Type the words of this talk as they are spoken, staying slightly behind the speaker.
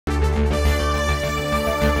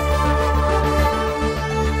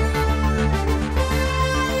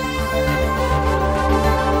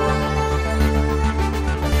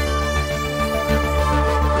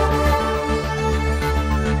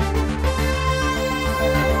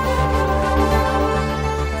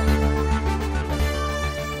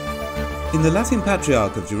In the Latin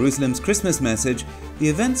Patriarch of Jerusalem's Christmas message, the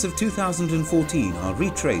events of 2014 are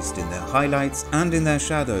retraced in their highlights and in their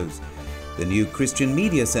shadows. The new Christian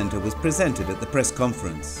Media Center was presented at the press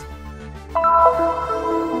conference.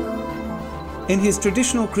 In his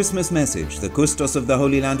traditional Christmas message, the Custos of the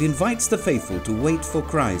Holy Land invites the faithful to wait for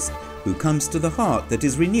Christ, who comes to the heart that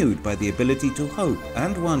is renewed by the ability to hope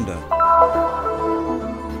and wonder.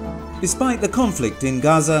 Despite the conflict in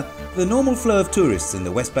Gaza, the normal flow of tourists in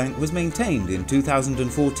the West Bank was maintained in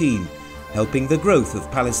 2014, helping the growth of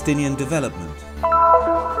Palestinian development.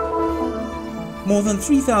 More than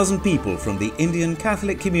 3,000 people from the Indian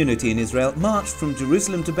Catholic community in Israel marched from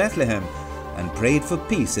Jerusalem to Bethlehem and prayed for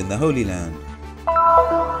peace in the Holy Land.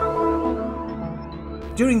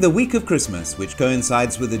 During the week of Christmas, which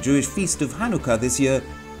coincides with the Jewish feast of Hanukkah this year,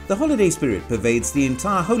 the holiday spirit pervades the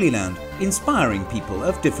entire Holy Land, inspiring people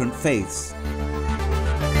of different faiths.